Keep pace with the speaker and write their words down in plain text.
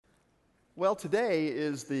Well, today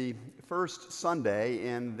is the first Sunday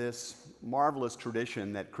in this marvelous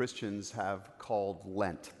tradition that Christians have called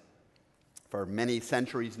Lent. For many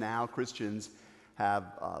centuries now, Christians have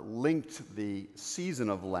linked the season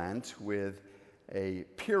of Lent with a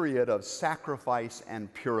period of sacrifice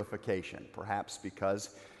and purification, perhaps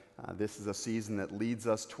because this is a season that leads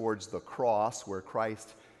us towards the cross where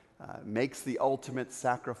Christ makes the ultimate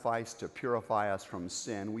sacrifice to purify us from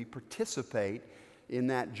sin. We participate in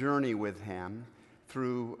that journey with him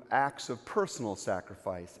through acts of personal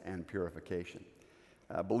sacrifice and purification.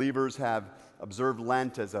 Believers have observed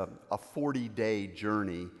Lent as a 40-day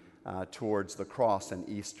journey towards the cross and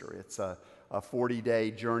Easter. It's a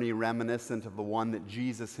 40-day journey reminiscent of the one that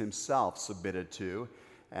Jesus himself submitted to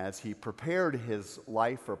as he prepared his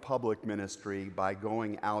life for public ministry by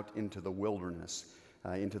going out into the wilderness,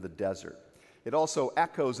 into the desert. It also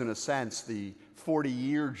echoes, in a sense, the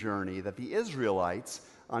 40-year journey that the Israelites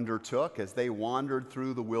undertook as they wandered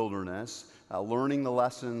through the wilderness, learning the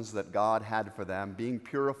lessons that God had for them, being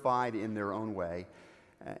purified in their own way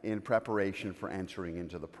in preparation for entering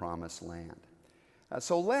into the promised land.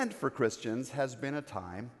 So Lent for Christians has been a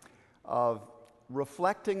time of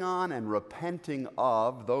reflecting on and repenting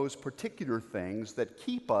of those particular things that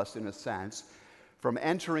keep us, in a sense, from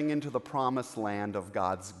entering into the promised land of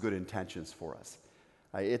God's good intentions for us.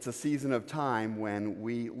 It's a season of time when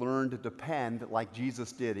we learn to depend, like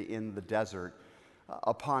Jesus did in the desert,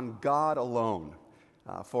 upon God alone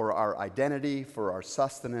for our identity, for our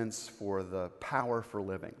sustenance, for the power for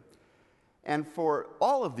living. And for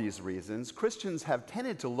all of these reasons, Christians have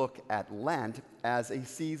tended to look at Lent as a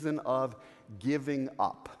season of giving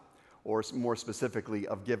up, or more specifically,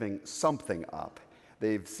 of giving something up.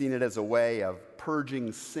 They've seen it as a way of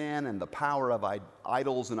purging sin and the power of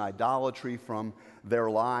idols and idolatry from their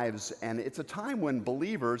lives. And it's a time when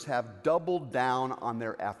believers have doubled down on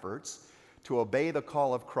their efforts to obey the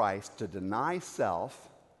call of Christ, to deny self,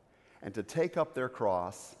 and to take up their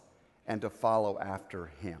cross and to follow after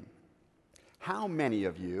him. How many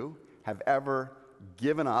of you have ever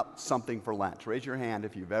given up something for Lent? Raise your hand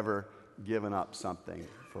if you've ever given up something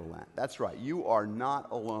for Lent. That's right, you are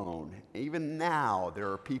not alone. Even now, there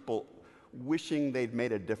are people wishing they'd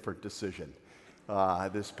made a different decision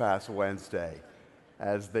this past Wednesday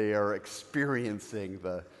as they are experiencing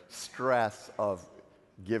the stress of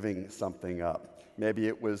giving something up. Maybe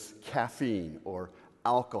it was caffeine or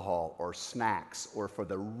alcohol or snacks, or for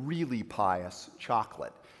the really pious,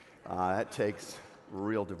 chocolate. That takes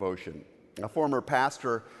real devotion. A former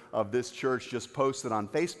pastor of this church just posted on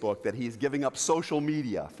Facebook that he's giving up social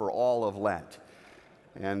media for all of Lent.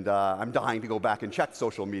 And I'm dying to go back and check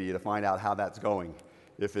social media to find out how that's going,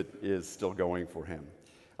 if it is still going for him.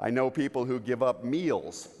 I know people who give up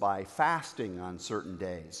meals by fasting on certain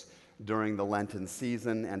days during the Lenten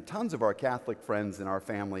season, and tons of our Catholic friends in our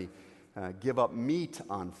family give up meat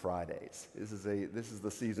on Fridays. This is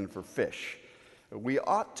the season for fish. We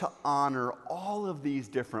ought to honor all of these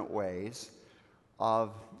different ways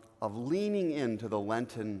of leaning into the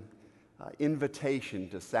Lenten invitation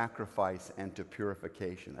to sacrifice and to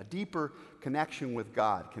purification. A deeper connection with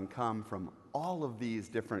God can come from all of these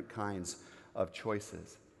different kinds of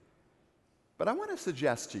choices. But I want to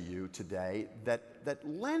suggest to you today that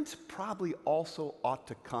Lent probably also ought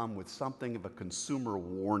to come with something of a consumer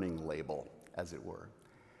warning label, as it were.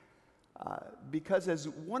 Because as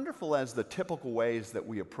wonderful as the typical ways that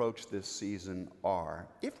we approach this season are,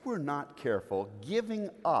 if we're not careful, giving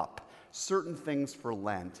up certain things for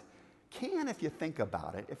Lent can, if you think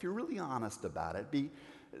about it, if you're really honest about it, be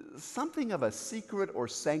something of a secret or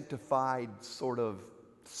sanctified sort of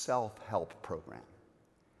self-help program.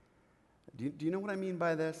 Do you know what I mean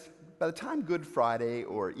by this? By the time Good Friday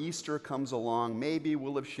or Easter comes along, maybe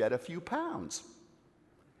we'll have shed a few pounds.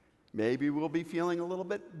 Maybe we'll be feeling a little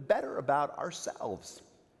bit better about ourselves.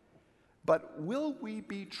 But will we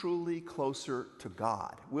be truly closer to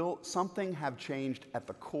God? Will something have changed at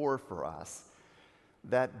the core for us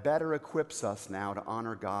that better equips us now to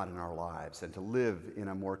honor God in our lives and to live in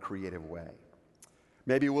a more creative way?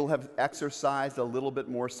 Maybe we'll have exercised a little bit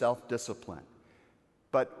more self-discipline.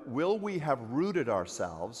 But will we have rooted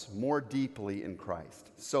ourselves more deeply in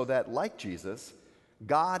Christ so that, like Jesus,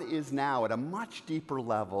 God is now at a much deeper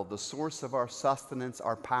level the source of our sustenance,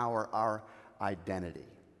 our power, our identity?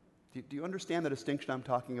 Do you understand the distinction I'm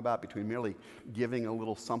talking about between merely giving a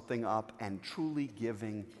little something up and truly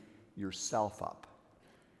giving yourself up?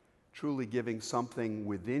 Truly giving something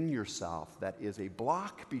within yourself that is a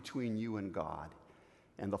block between you and God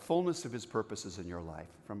and the fullness of his purposes in your life,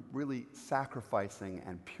 from really sacrificing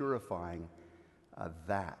and purifying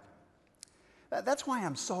that. That's why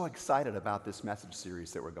I'm so excited about this message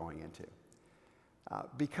series that we're going into.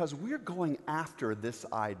 Because we're going after this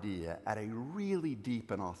idea at a really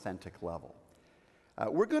deep and authentic level.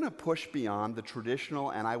 We're going to push beyond the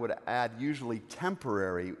traditional, and I would add usually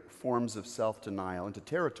temporary, forms of self-denial into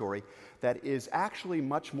territory that is actually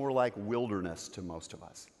much more like wilderness to most of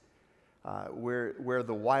us, where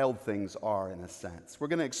the wild things are, in a sense. We're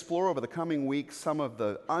going to explore over the coming weeks some of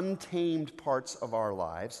the untamed parts of our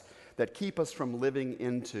lives that keep us from living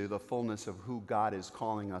into the fullness of who God is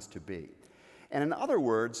calling us to be. And in other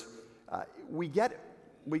words, we get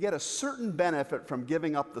a certain benefit from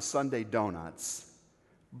giving up the Sunday donuts,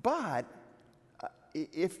 but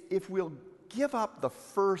if we'll give up the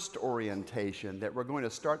first orientation that we're going to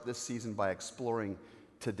start this season by exploring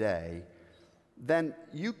today, then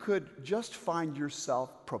you could just find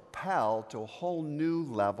yourself propelled to a whole new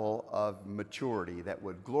level of maturity that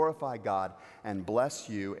would glorify God and bless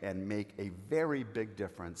you and make a very big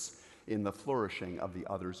difference in the flourishing of the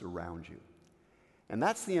others around you. And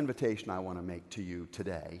that's the invitation I want to make to you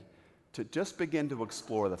today, to just begin to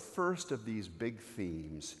explore the first of these big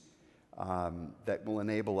themes that will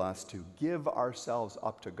enable us to give ourselves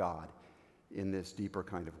up to God in this deeper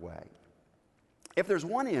kind of way. If there's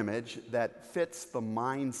one image that fits the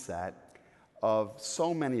mindset of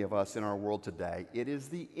so many of us in our world today, it is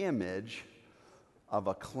the image of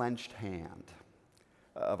a clenched hand.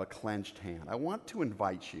 I want to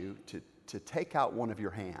invite you to take out one of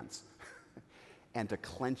your hands and to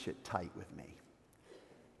clench it tight with me,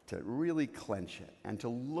 to really clench it and to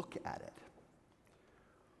look at it.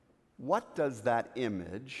 What does that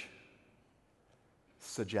image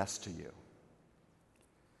suggest to you?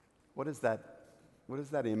 What does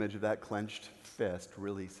that image of that clenched fist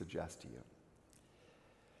really suggest to you?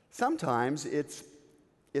 Sometimes it's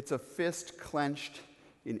a fist clenched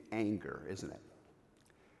in anger, isn't it?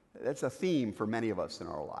 That's a theme for many of us in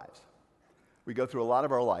our lives. We go through a lot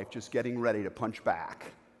of our life just getting ready to punch back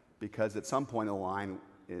because at some point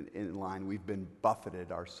in line we've been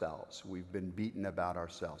buffeted ourselves. We've been beaten about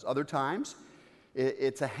ourselves. Other times,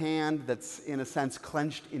 it's a hand that's, in a sense,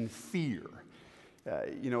 clenched in fear.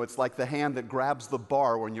 It's like the hand that grabs the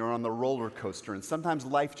bar when you're on the roller coaster. And sometimes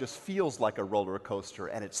life just feels like a roller coaster,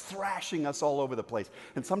 and it's thrashing us all over the place.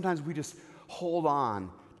 And sometimes we just hold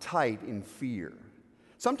on tight in fear.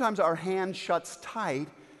 Sometimes our hand shuts tight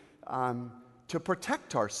to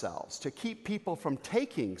protect ourselves, to keep people from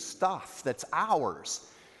taking stuff that's ours,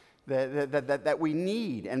 that we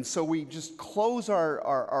need. And so we just close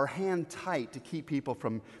our hand tight to keep people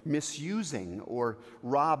from misusing or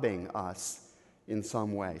robbing us in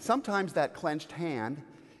some way. Sometimes that clenched hand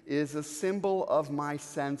is a symbol of my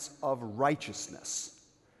sense of righteousness,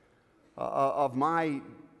 of my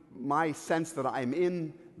sense that I'm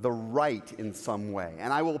in the right in some way.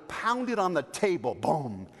 And I will pound it on the table,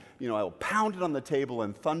 boom. I will pound it on the table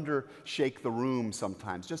and thunder shake the room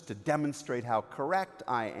sometimes just to demonstrate how correct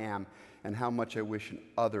I am and how much I wish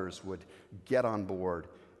others would get on board,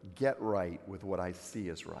 get right with what I see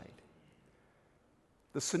as right.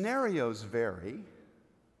 The scenarios vary,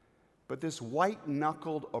 but this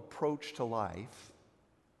white-knuckled approach to life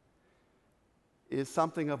is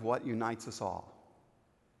something of what unites us all.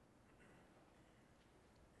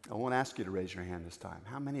 I won't ask you to raise your hand this time.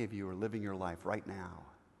 How many of you are living your life right now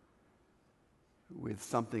with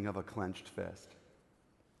something of a clenched fist?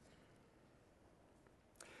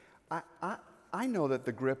 I know that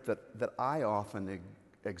the grip that I often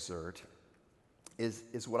exert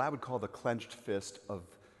is what I would call the clenched fist of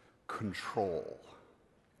control.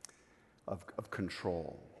 Of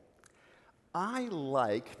control. I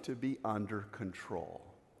like to be under control.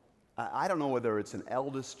 I don't know whether it's an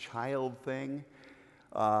eldest child thing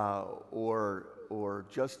or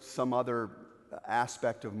just some other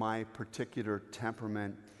aspect of my particular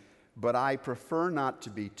temperament, but I prefer not to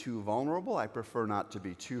be too vulnerable. I prefer not to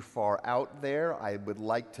be too far out there. I would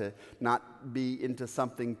like to not be into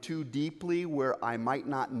something too deeply where I might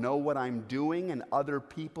not know what I'm doing and other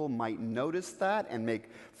people might notice that and make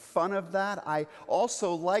fun of that. I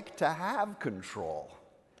also like to have control.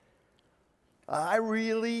 I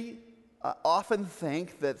really often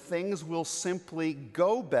think that things will simply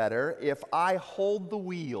go better if I hold the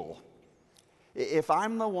wheel. If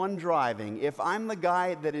I'm the one driving, if I'm the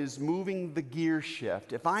guy that is moving the gear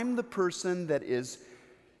shift, if I'm the person that is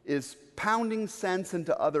pounding sense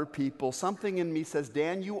into other people, something in me says,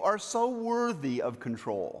 Dan, you are so worthy of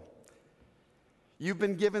control. You've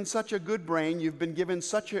been given such a good brain, you've been given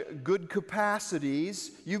such good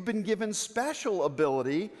capacities, you've been given special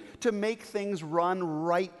ability to make things run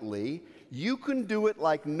rightly. You can do it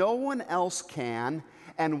like no one else can,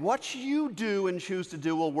 and what you do and choose to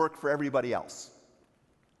do will work for everybody else.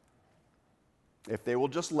 If they will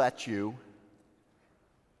just let you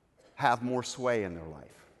have more sway in their life.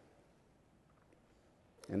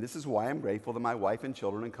 And this is why I'm grateful that my wife and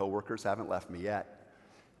children and coworkers haven't left me yet.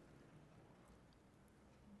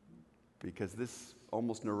 Because this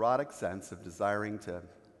almost neurotic sense of desiring to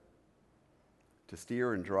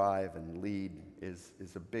steer and drive and lead is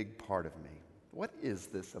a big part of me. What is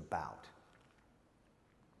this about?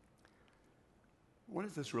 What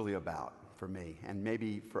is this really about for me, and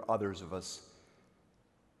maybe for others of us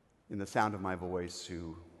in the sound of my voice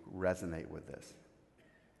who resonate with this?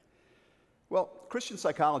 Well, Christian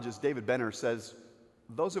psychologist David Benner says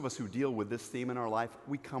those of us who deal with this theme in our life,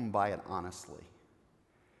 we come by it honestly.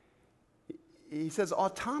 He says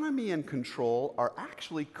autonomy and control are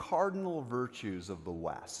actually cardinal virtues of the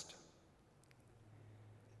West.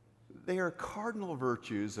 They are cardinal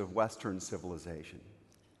virtues of Western civilization.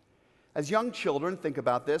 As young children, think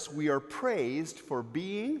about this, we are praised for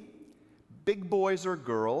being big boys or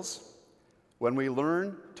girls when we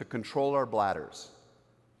learn to control our bladders,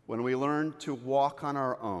 when we learn to walk on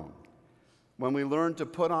our own, when we learn to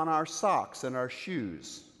put on our socks and our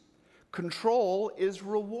shoes. Control is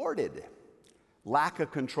rewarded. Lack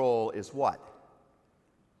of control is what?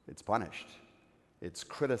 It's punished. It's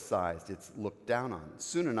criticized. It's looked down on.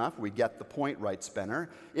 Soon enough, we get the point, writes Benner.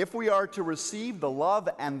 If we are to receive the love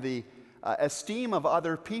and the esteem of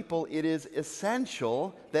other people, it is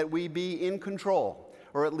essential that we be in control,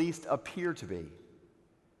 or at least appear to be.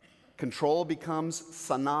 Control becomes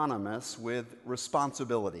synonymous with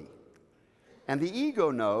responsibility. And the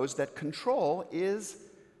ego knows that control is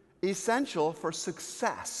essential for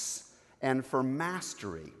success and for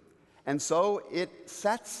mastery. And so it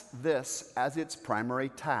sets this as its primary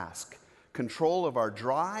task. Control of our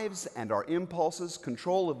drives and our impulses,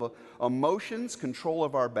 control of emotions, control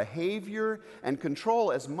of our behavior, and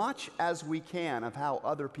control as much as we can of how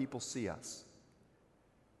other people see us.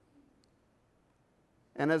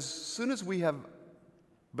 And as soon as we have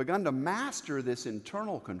begun to master this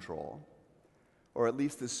internal control, or at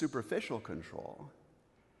least this superficial control,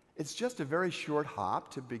 it's just a very short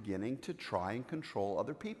hop to beginning to try and control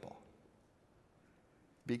other people.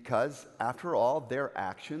 Because, after all, their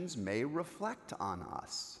actions may reflect on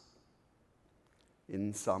us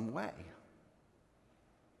in some way.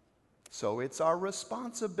 So it's our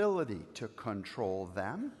responsibility to control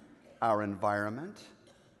them, our environment.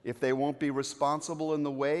 If they won't be responsible in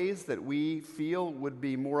the ways that we feel would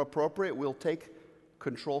be more appropriate, we'll take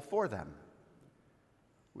control for them.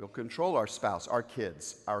 We'll control our spouse, our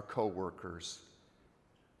kids, our co-workers.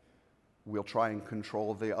 We'll try and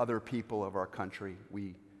control the other people of our country.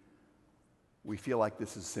 We feel like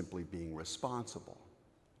this is simply being responsible.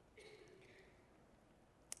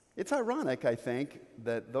 It's ironic, I think,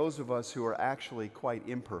 that those of us who are actually quite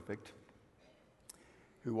imperfect,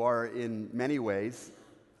 who are in many ways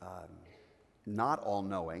not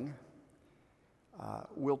all-knowing,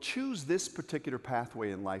 will choose this particular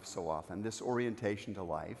pathway in life so often, this orientation to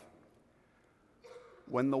life,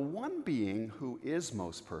 when the one being who is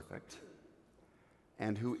most perfect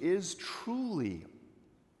and who is truly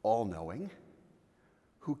all-knowing,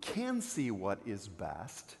 who can see what is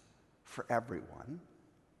best for everyone,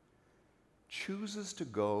 chooses to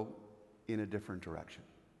go in a different direction.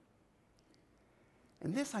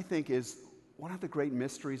 And this, I think, is one of the great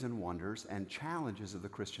mysteries and wonders and challenges of the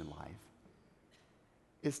Christian life,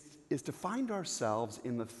 is to find ourselves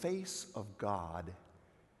in the face of God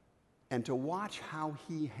and to watch how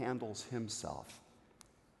he handles himself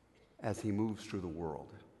as he moves through the world.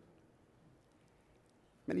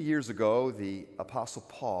 Many years ago, the Apostle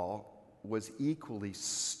Paul was equally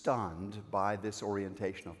stunned by this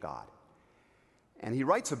orientation of God. And he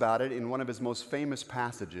writes about it in one of his most famous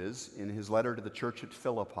passages in his letter to the church at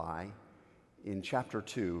Philippi in chapter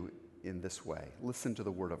 2 in this way. Listen to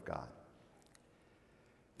the word of God.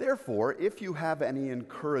 Therefore, if you have any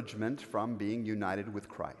encouragement from being united with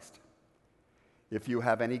Christ, if you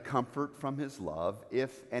have any comfort from his love,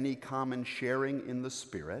 if any common sharing in the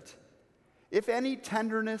Spirit, if any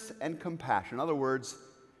tenderness and compassion, in other words,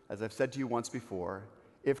 as I've said to you once before,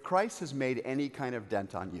 if Christ has made any kind of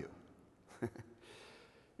dent on you,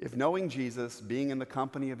 if knowing Jesus, being in the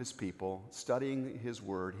company of his people, studying his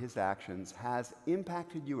word, his actions, has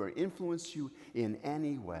impacted you or influenced you in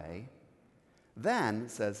any way, then,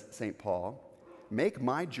 says St. Paul, make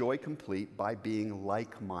my joy complete by being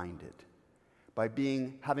like-minded, by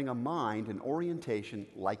having a mind, an orientation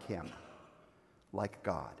like him, like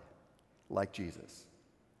God, like Jesus.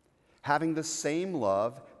 Having the same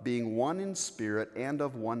love, being one in spirit and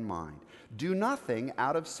of one mind. Do nothing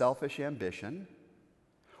out of selfish ambition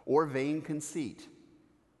or vain conceit.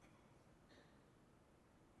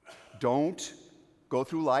 Don't go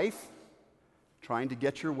through life trying to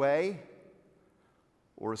get your way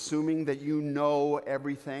or assuming that you know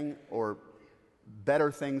everything or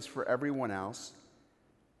better things for everyone else.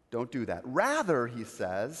 Don't do that. Rather, he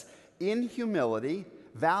says, in humility,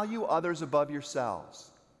 value others above yourselves.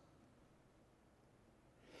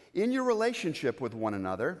 In your relationship with one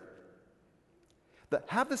another,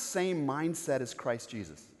 have the same mindset as Christ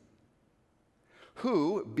Jesus,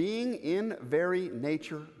 who, being in very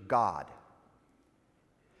nature God,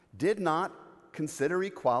 did not consider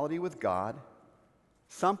equality with God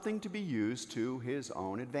something to be used to his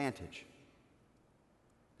own advantage.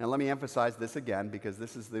 Now, let me emphasize this again because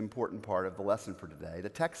this is the important part of the lesson for today. The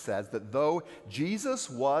text says that though Jesus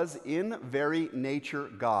was in very nature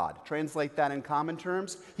God, translate that in common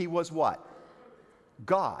terms, he was what?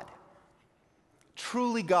 God.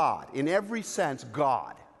 Truly God. In every sense,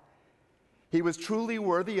 God. He was truly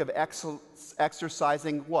worthy of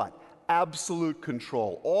exercising what? Absolute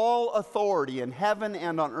control. All authority in heaven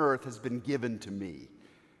and on earth has been given to me,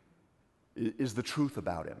 is the truth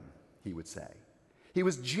about him, he would say. He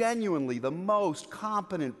was genuinely the most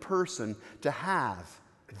competent person to have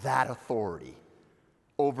that authority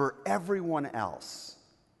over everyone else.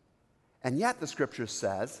 And yet, the scripture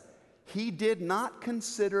says, he did not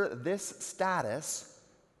consider this status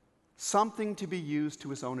something to be used to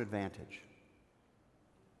his own advantage.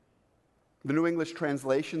 The New English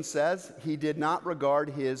Translation says, he did not regard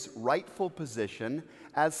his rightful position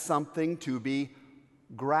as something to be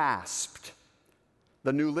grasped.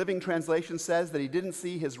 The New Living Translation says that he didn't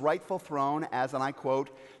see his rightful throne as, and I quote,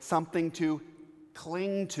 something to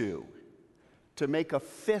cling to make a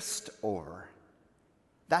fist over.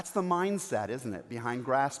 That's the mindset, isn't it, behind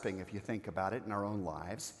grasping, if you think about it in our own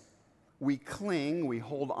lives. We cling, we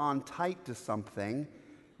hold on tight to something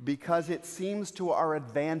because it seems to our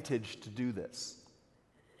advantage to do this.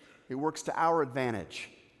 It works to our advantage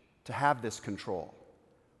to have this control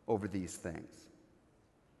over these things.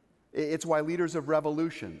 It's why leaders of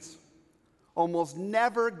revolutions almost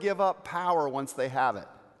never give up power once they have it.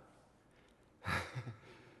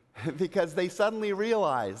 Because they suddenly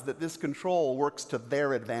realize that this control works to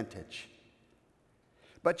their advantage.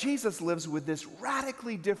 But Jesus lives with this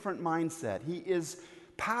radically different mindset. He is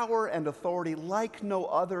power and authority like no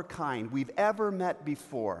other kind we've ever met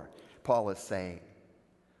before, Paul is saying.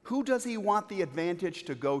 Who does he want the advantage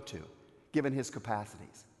to go to, given his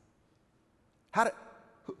capacities?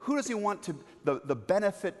 Who does he want the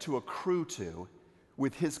benefit to accrue to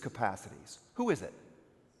with his capacities? Who is it?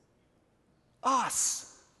 Us.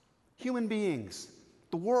 Human beings,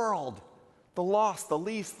 the world, the lost, the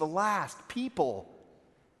least, the last, people.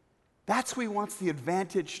 That's who he wants the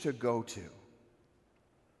advantage to go to.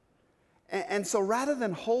 And so rather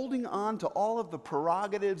than holding on to all of the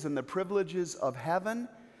prerogatives and the privileges of heaven,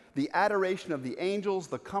 the adoration of the angels,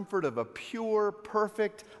 the comfort of a pure,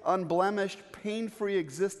 perfect, unblemished, pain-free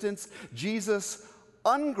existence, Jesus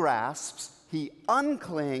ungrasps, he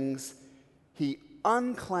unclings, he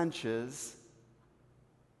unclenches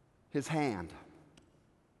his hand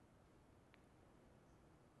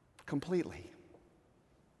completely.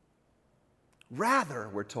 Rather,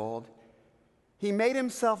 we're told, he made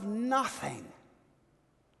himself nothing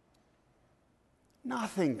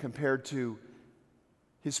compared to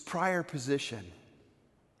his prior position.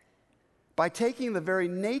 By taking the very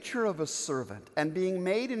nature of a servant and being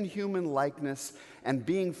made in human likeness and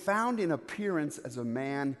being found in appearance as a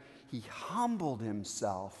man, he humbled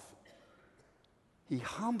himself. He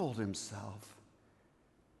humbled himself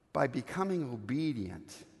by becoming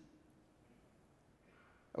obedient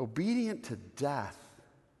to death,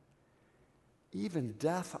 even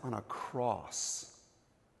death on a cross,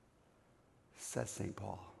 says St.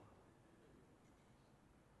 Paul.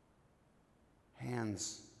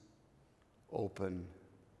 Hands open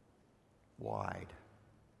wide,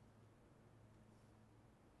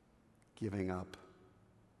 giving up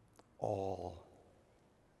all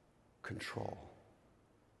control,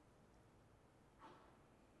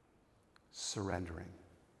 surrendering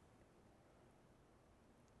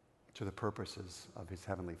to the purposes of his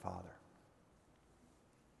heavenly Father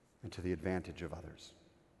and to the advantage of others.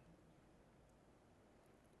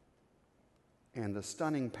 And the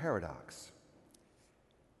stunning paradox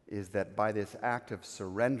is that by this act of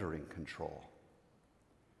surrendering control,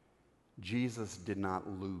 Jesus did not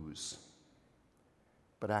lose,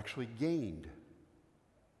 but actually gained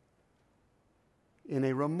in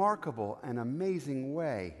a remarkable and amazing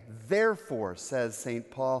way. Therefore, says St.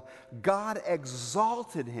 Paul, God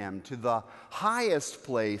exalted him to the highest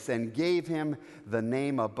place and gave him the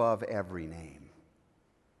name above every name.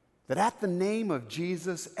 that at the name of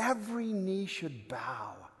Jesus, every knee should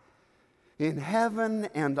bow in heaven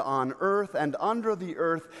and on earth and under the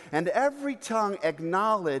earth, and every tongue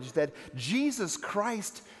acknowledge that Jesus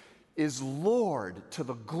Christ is Lord to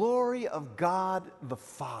the glory of God the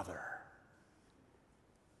Father.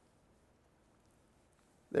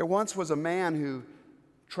 There once was a man who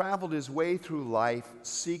traveled his way through life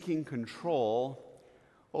seeking control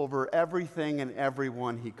over everything and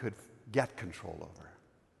everyone he could get control over.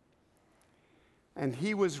 And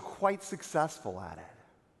he was quite successful at it.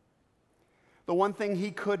 The one thing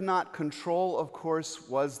he could not control, of course,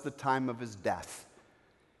 was the time of his death.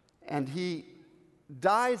 And he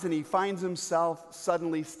dies and he finds himself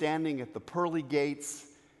suddenly standing at the pearly gates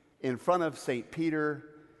in front of St. Peter.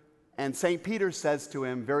 And St. Peter says to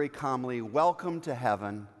him very calmly, "Welcome to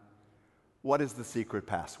heaven. What is the secret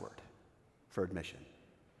password for admission?"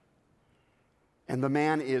 And the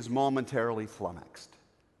man is momentarily flummoxed,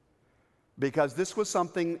 because this was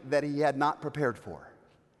something that he had not prepared for.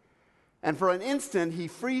 And for an instant, he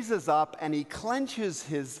freezes up and he clenches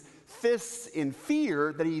his fists in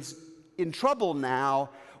fear that he's in trouble now,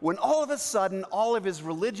 when all of a sudden, all of his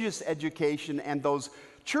religious education and those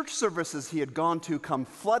church services he had gone to come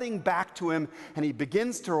flooding back to him, and he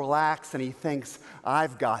begins to relax and he thinks,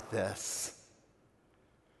 "I've got this.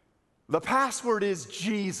 The password is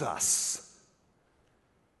Jesus."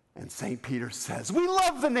 And St. Peter says, "We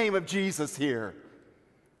love the name of Jesus here.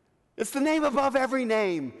 It's the name above every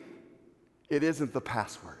name. It isn't the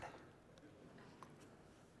password."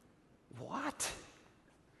 What?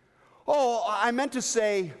 Oh, I meant to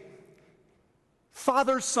say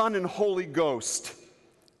Father, Son, and Holy Ghost.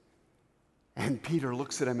 And Peter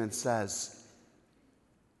looks at him and says,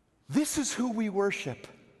 "This is who we worship.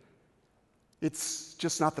 It's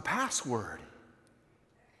just not the password."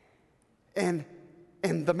 And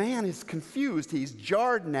the man is confused. He's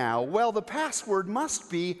jarred now. Well, the password must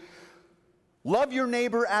be love your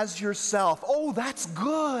neighbor as yourself. Oh, that's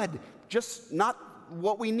good. Just not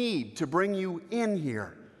what we need to bring you in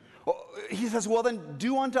here. He says, well, then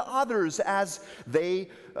do unto others as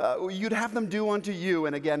you'd have them do unto you.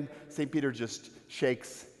 And again, St. Peter just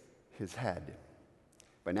shakes his head.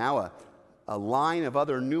 By now, a line of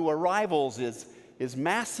other new arrivals is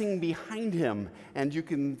massing behind him, and you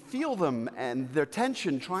can feel them and their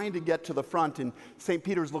tension trying to get to the front. And St.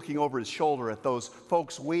 Peter's looking over his shoulder at those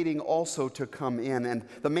folks waiting also to come in. And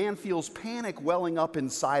the man feels panic welling up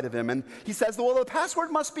inside of him. And he says, well, the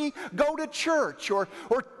password must be go to church or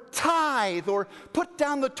tithe or put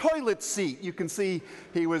down the toilet seat. You can see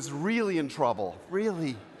he was really in trouble,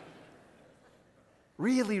 really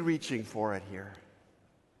reaching for it here.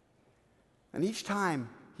 And each time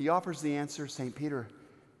he offers the answer, St. Peter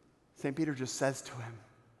just says to him,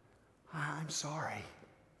 "I'm sorry.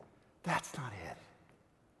 That's not it.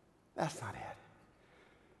 That's not it."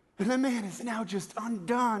 And the man is now just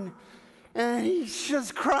undone. And he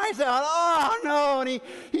just cries out, "Oh, no." And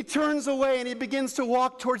he turns away and he begins to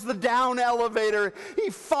walk towards the down elevator. He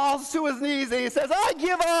falls to his knees and he says, "I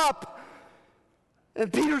give up."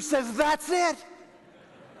 And Peter says, "That's it.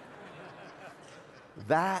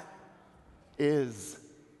 That is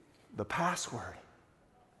the password.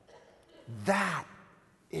 That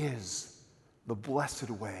is the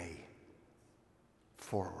blessed way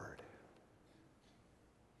forward."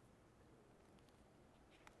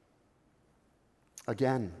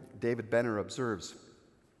 Again, David Benner observes,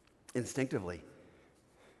 instinctively,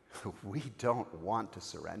 we don't want to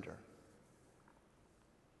surrender.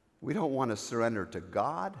 We don't want to surrender to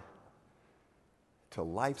God, to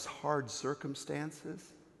life's hard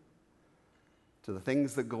circumstances, to the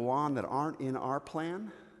things that go on that aren't in our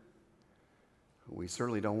plan. We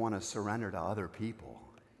certainly don't want to surrender to other people.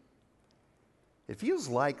 It feels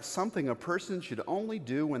like something a person should only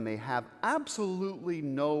do when they have absolutely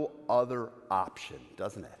no other option,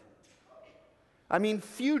 doesn't it? I mean,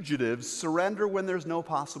 fugitives surrender when there's no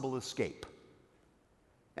possible escape.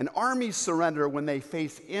 And armies surrender when they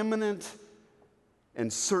face imminent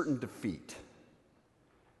and certain defeat.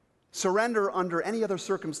 Surrender under any other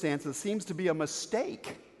circumstances seems to be a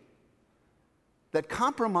mistake that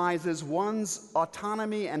compromises one's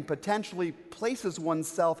autonomy and potentially places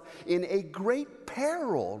oneself in a great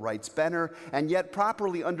peril, writes Benner, and yet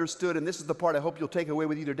properly understood, and this is the part I hope you'll take away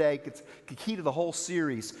with you today, it's the key to the whole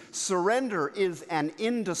series. Surrender is an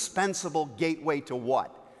indispensable gateway to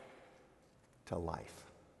what? To life.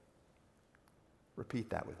 Repeat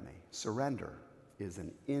that with me. Surrender is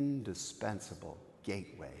an indispensable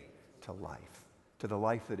gateway to life, to the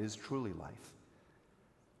life that is truly life,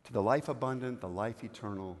 to the life abundant, the life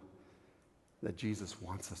eternal that Jesus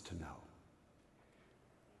wants us to know.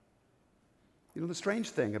 You know, the strange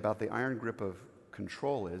thing about the iron grip of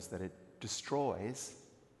control is that it destroys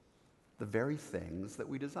the very things that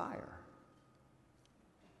we desire.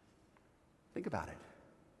 Think about it.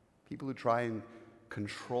 People who try and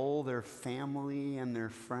control their family and their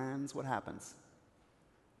friends, what happens?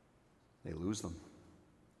 They lose them.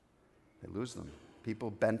 They lose them.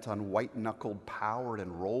 People bent on white-knuckled power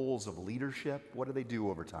and roles of leadership, what do they do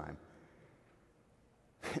over time?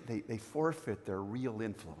 They forfeit their real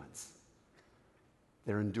influence,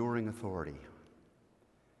 their enduring authority.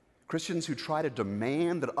 Christians who try to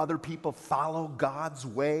demand that other people follow God's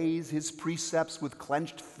ways, His precepts with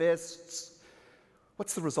clenched fists,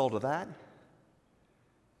 what's the result of that?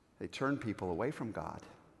 They turn people away from God.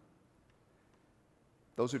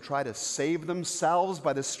 Those who try to save themselves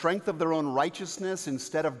by the strength of their own righteousness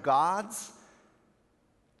instead of God's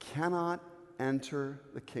cannot enter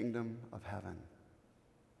the kingdom of heaven.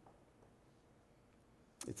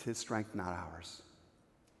 It's His strength, not ours.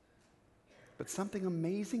 But something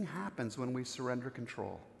amazing happens when we surrender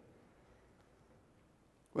control.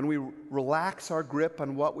 When we relax our grip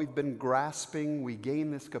on what we've been grasping, we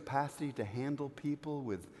gain this capacity to handle people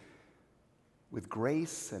with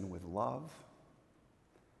grace and with love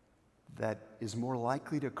that is more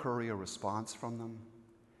likely to curry a response from them,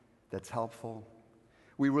 that's helpful.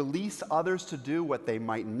 We release others to do what they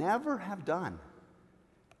might never have done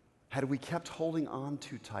had we kept holding on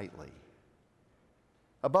too tightly.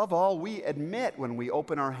 Above all, we admit when we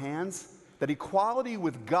open our hands that equality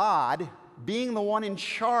with God, being the one in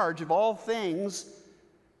charge of all things,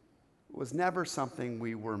 was never something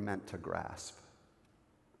we were meant to grasp.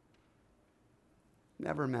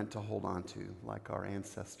 Never meant to hold on to like our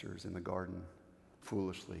ancestors in the garden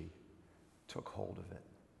foolishly took hold of it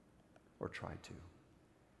or tried to.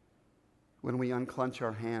 When we unclench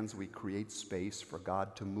our hands, we create space for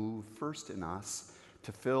God to move first in us,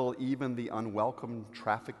 to fill even the unwelcome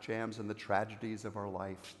traffic jams and the tragedies of our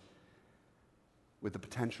life with the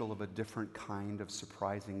potential of a different kind of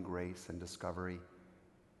surprising grace and discovery.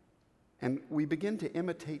 And we begin to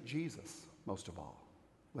imitate Jesus, most of all,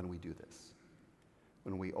 when we do this,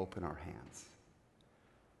 when we open our hands.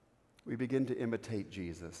 We begin to imitate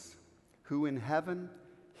Jesus, who in heaven,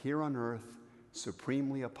 here on earth,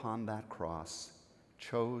 supremely upon that cross,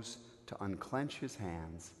 chose to unclench His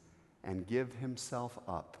hands and give Himself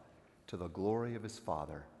up to the glory of His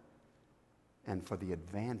Father and for the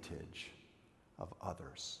advantage of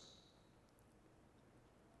others.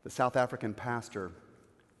 The South African pastor,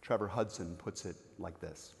 Trevor Hudson, puts it like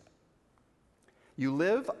this: you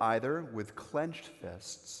live either with clenched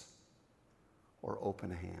fists or open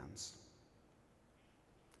hands.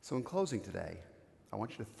 So in closing today, I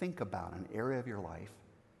want you to think about an area of your life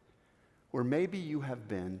where maybe you have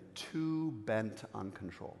been too bent on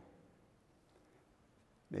control.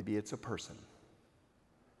 Maybe it's a person.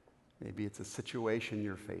 Maybe it's a situation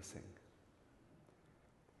you're facing.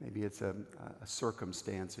 Maybe it's a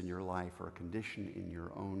circumstance in your life or a condition in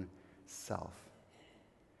your own self.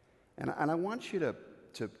 And I want you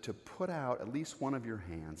to put out at least one of your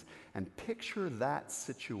hands and picture that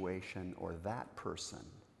situation or that person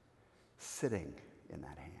sitting in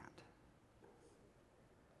that hand.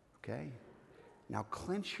 Okay? Now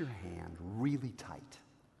clench your hand really tight.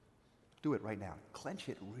 Do it right now. Clench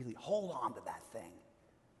it really. Hold on to that thing,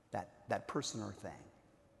 that person or thing.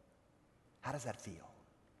 How does that feel?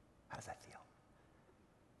 How does that feel?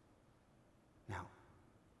 Now,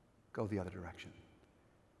 go the other direction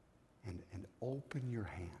and open your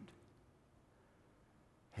hand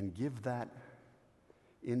and give that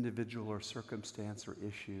individual or circumstance or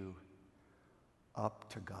issue up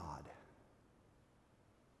to God.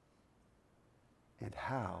 And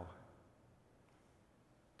how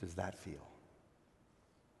does that feel?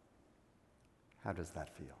 How does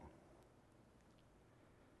that feel?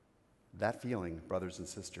 That feeling, brothers and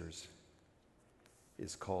sisters,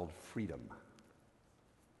 is called freedom.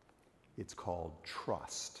 It's called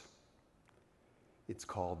trust. It's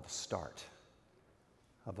called the start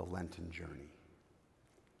of the Lenten journey.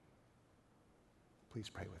 Please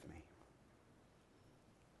pray with me.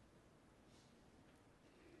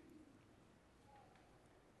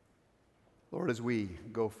 Lord, as we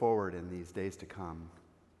go forward in these days to come,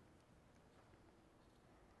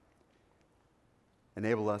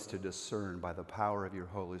 enable us to discern by the power of your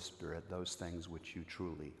Holy Spirit those things which you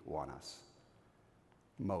truly want us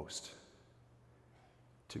most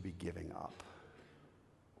to be giving up.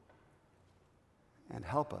 And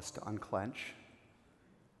help us to unclench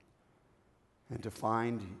and to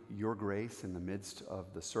find your grace in the midst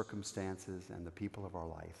of the circumstances and the people of our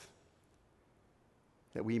life,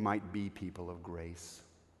 that we might be people of grace,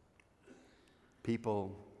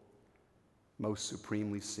 people most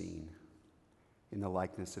supremely seen in the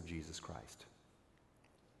likeness of Jesus Christ,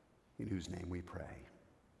 in whose name we pray.